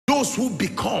those who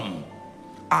become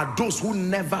are those who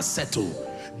never settle.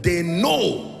 They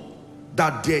know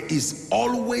that there is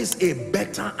always a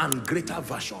better and greater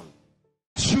version.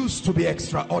 Choose to be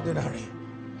extraordinary.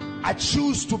 I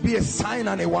choose to be a sign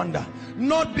and a wonder,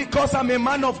 not because I'm a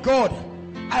man of God.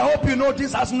 I hope you know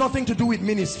this has nothing to do with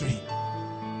ministry.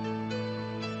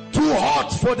 Too hot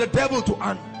for the devil to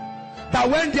earn. That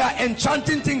when they are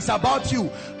enchanting things about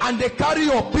you and they carry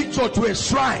your picture to a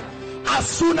shrine, as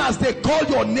soon as they call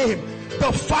your name,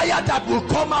 the fire that will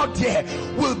come out there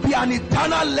will be an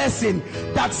eternal lesson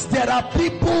that there are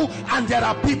people and there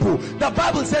are people. The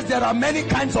Bible says there are many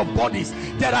kinds of bodies.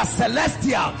 There are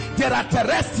celestial, there are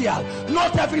terrestrial.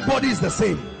 Not everybody is the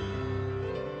same.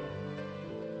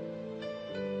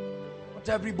 Not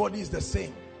everybody is the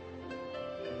same.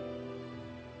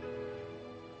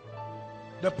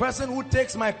 The person who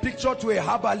takes my picture to a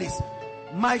herbalist,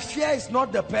 my fear is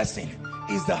not the person,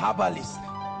 it's the herbalist.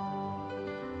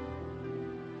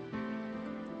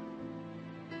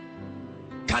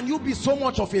 Can you be so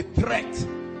much of a threat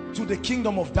to the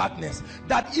kingdom of darkness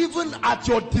that even at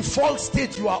your default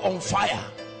state you are on fire?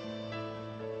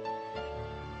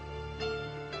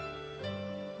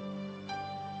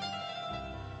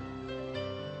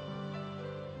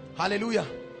 Hallelujah.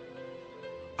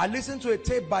 I listened to a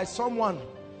tape by someone.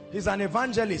 He's an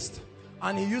evangelist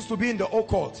and he used to be in the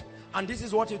occult, and this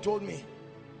is what he told me.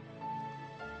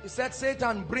 He said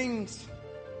Satan brings,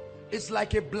 it's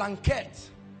like a blanket.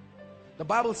 The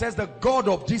Bible says the God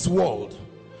of this world,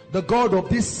 the God of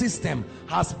this system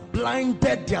has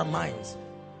blinded their minds.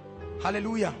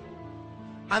 Hallelujah.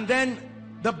 And then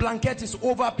the blanket is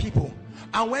over people,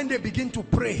 and when they begin to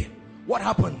pray, what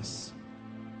happens?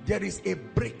 There is a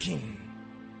breaking.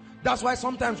 That's why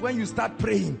sometimes when you start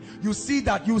praying, you see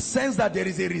that, you sense that there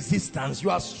is a resistance. You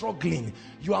are struggling,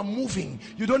 you are moving,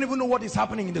 you don't even know what is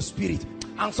happening in the spirit,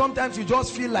 and sometimes you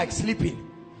just feel like sleeping.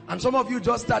 And some of you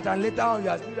just start, and later on you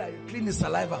clean the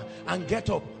saliva and get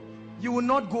up. You will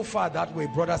not go far that way,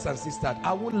 brothers and sisters.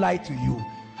 I won't lie to you.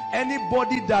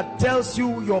 Anybody that tells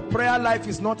you your prayer life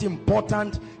is not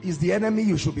important is the enemy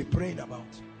you should be praying about.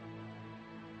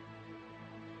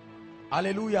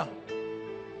 Hallelujah.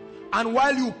 And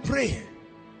while you pray,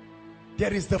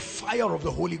 there is the fire of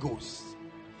the Holy Ghost.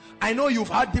 I know you've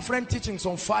had different teachings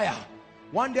on fire.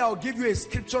 One day I'll give you a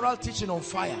scriptural teaching on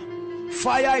fire.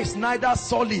 Fire is neither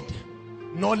solid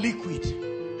nor liquid.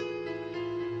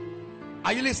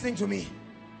 Are you listening to me?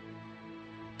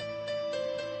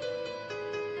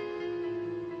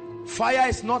 Fire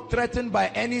is not threatened by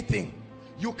anything.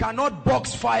 You cannot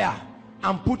box fire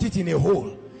and put it in a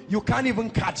hole. You can't even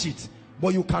catch it,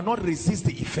 but you cannot resist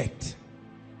the effect.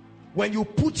 When you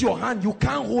put your hand, you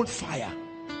can't hold fire.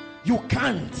 You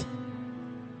can't.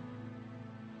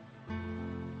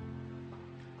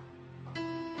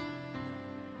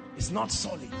 It's not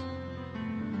solid.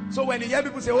 So when you hear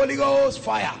people say Holy Ghost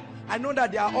fire, I know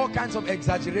that there are all kinds of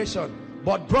exaggeration,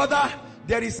 but brother,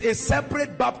 there is a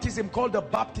separate baptism called the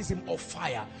baptism of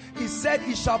fire. He said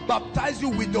he shall baptize you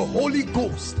with the Holy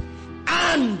Ghost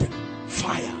and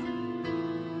fire.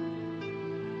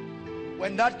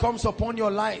 When that comes upon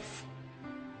your life,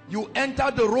 you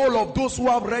enter the role of those who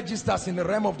have registers in the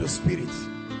realm of the spirit.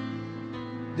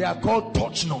 They are called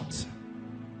touch not.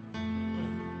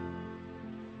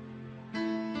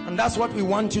 And that's what we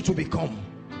want you to become.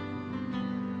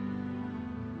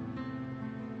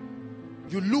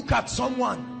 You look at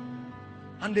someone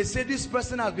and they say this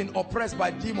person has been oppressed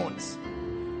by demons,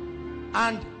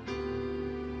 and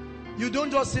you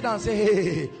don't just sit and say,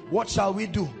 hey, what shall we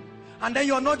do? And then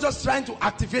you're not just trying to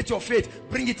activate your faith,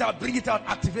 bring it out,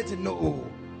 activate it.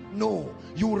 No,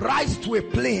 you rise to a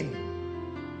plane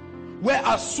where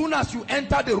as soon as you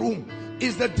enter the room,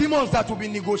 it's the demons that will be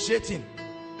negotiating.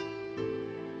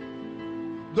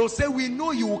 They'll say, we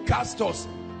know you will cast us,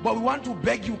 but we want to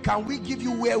beg you, can we give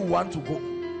you where we want to go?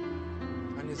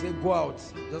 And they say, go out,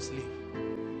 just leave.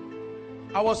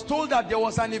 I was told that there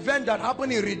was an event that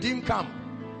happened in Redeem Camp.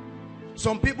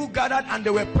 Some people gathered and they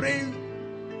were praying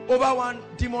over one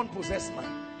demon-possessed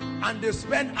man, and they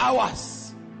spent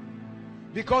hours,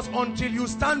 because until you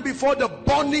stand before the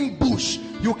burning bush,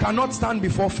 you cannot stand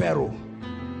before Pharaoh.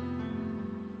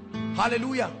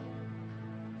 Hallelujah.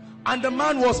 And the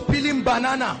man was peeling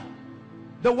banana.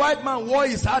 The white man wore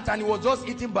his hat and he was just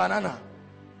eating banana,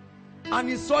 and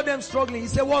he saw them struggling. He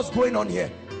said, what's going on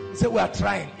here? He said, we are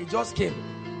trying. He just came,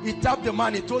 he tapped the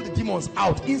man, he told the demons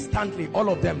out. Instantly all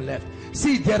of them left.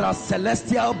 See, there are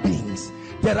celestial beings,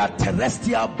 there are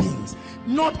terrestrial beings.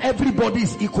 Not everybody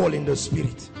is equal in the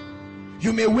spirit.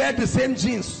 You may wear the same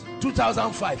jeans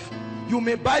 2005, you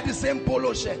may buy the same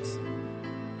polo shirt.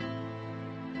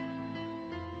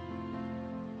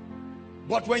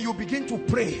 But when you begin to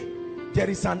pray, there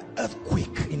is an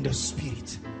earthquake in the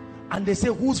spirit. And they say,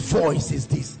 whose voice is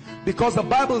this? Because the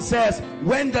Bible says,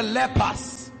 when the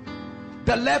lepers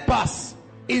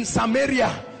in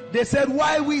Samaria, they said,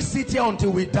 why we sit here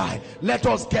until we die? Let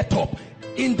us get up.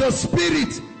 In the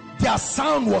spirit, their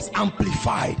sound was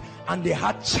amplified, and they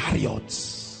had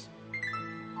chariots.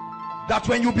 That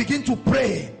when you begin to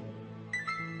pray,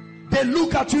 they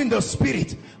look at you in the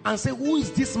spirit and say, who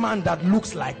is this man that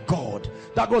looks like God?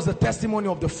 That was the testimony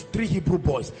of the 3 Hebrew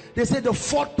boys. They said the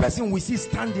 4th person we see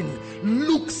standing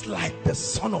looks like the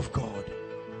Son of God.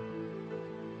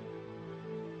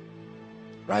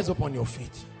 Rise up on your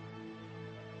feet.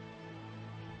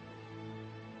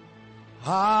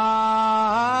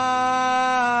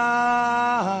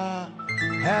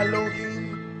 Elohim.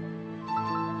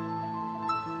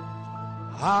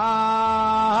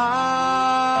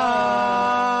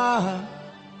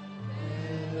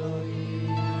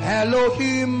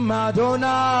 Elohim Adonai.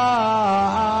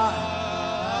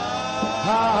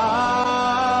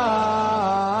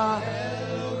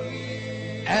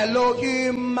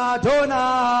 Elohim Adonai.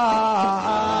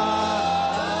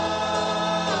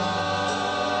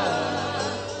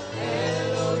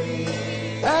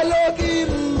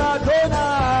 Elohim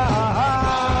Adonai.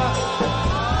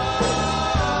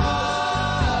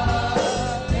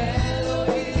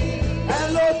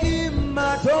 Elohim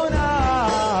Adonai.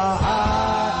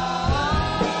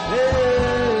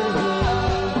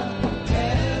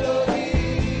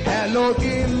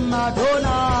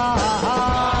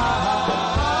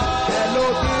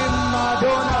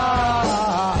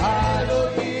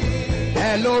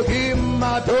 Elohim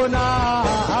Adonai.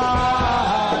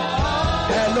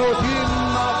 Elohim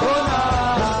Adonai.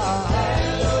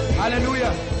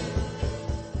 Hallelujah.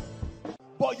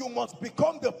 But you must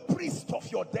become the priest of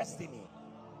your destiny.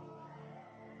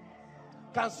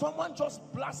 Can someone just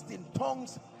blast in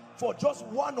tongues for just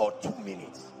 1 or 2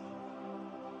 minutes?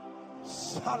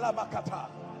 Salabakata.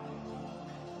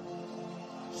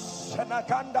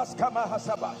 Senakandas kama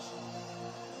hasabash.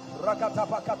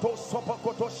 Rakatapakato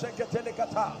sopokoto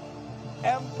sheketelekata.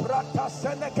 Emprata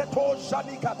seneketo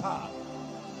shanikata.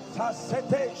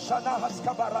 Tasete shanahas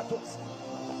kabaratos.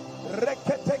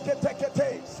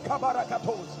 Reketeketekete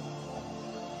skabarakatos.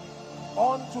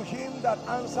 Unto him that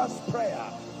answers prayer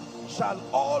shall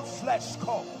all flesh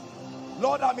come.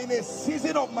 Lord, I'm in a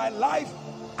season of my life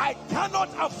I cannot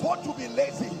afford to be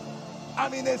lazy.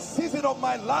 I'm in a season of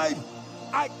my life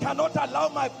I cannot allow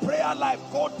my prayer life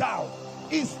go down.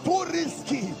 It's too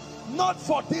risky. Not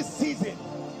for this season.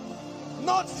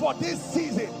 Not for this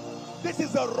season. This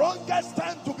is the wrongest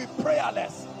time to be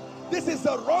prayerless. This is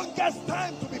the wrongest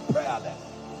time to be prayerless.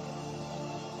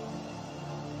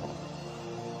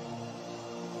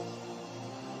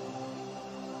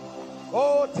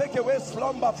 Oh, take away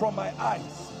slumber from my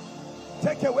eyes.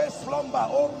 Take away slumber,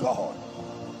 oh God.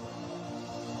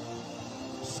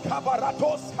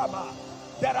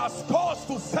 There are scores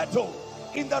to settle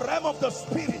in the realm of the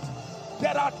spirit.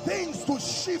 There are things to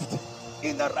shift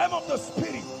in the realm of the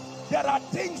spirit. There are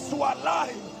things to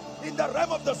align in the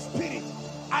realm of the spirit.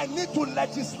 I need to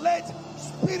legislate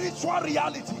spiritual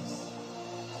realities.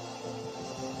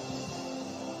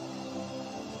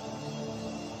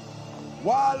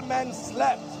 While men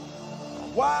slept,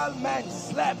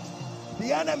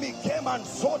 the enemy came and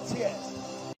sowed tears.